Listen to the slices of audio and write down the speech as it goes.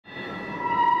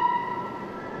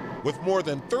With more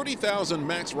than 30,000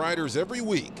 MAX riders every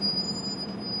week,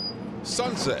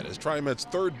 Sunset is TriMet's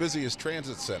third busiest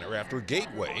transit center after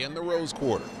Gateway and the Rose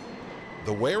Quarter.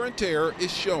 The wear and tear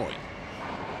is showing,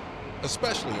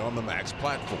 especially on the MAX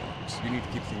platforms. You need to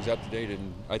keep things up to date,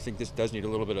 and I think this does need a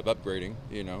little bit of upgrading.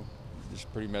 You know, it's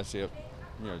pretty messy up,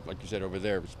 like you said over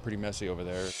there, it's pretty messy over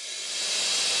there.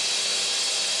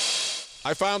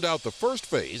 I found out the first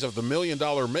phase of the $1 million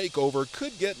makeover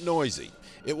could get noisy.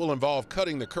 It will involve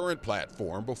cutting the current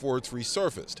platform before it's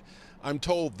resurfaced. I'm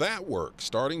told that work,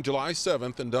 starting July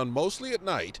 7th and done mostly at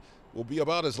night, will be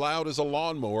about as loud as a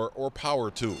lawnmower or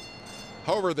power tool.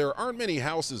 However, there aren't many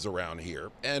houses around here,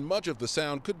 and much of the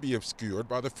sound could be obscured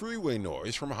by the freeway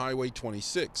noise from Highway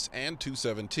 26 and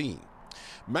 217.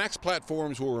 MAX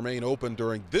platforms will remain open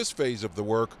during this phase of the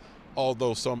work,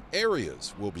 although some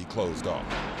areas will be closed off.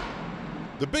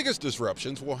 The biggest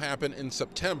disruptions will happen in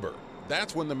September.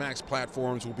 That's when the MAX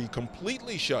platforms will be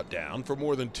completely shut down for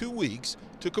more than 2 weeks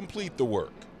to complete the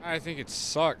work. I think it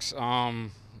sucks.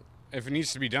 If it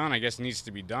needs to be done, I guess it needs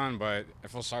to be done, but I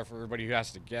feel sorry for everybody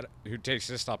who takes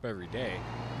this stop every day.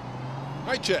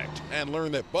 I checked and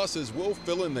learned that buses will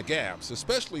fill in the gaps,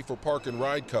 especially for park and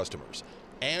ride customers,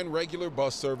 and regular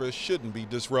bus service shouldn't be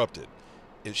disrupted.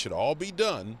 It should all be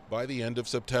done by the end of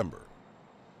September.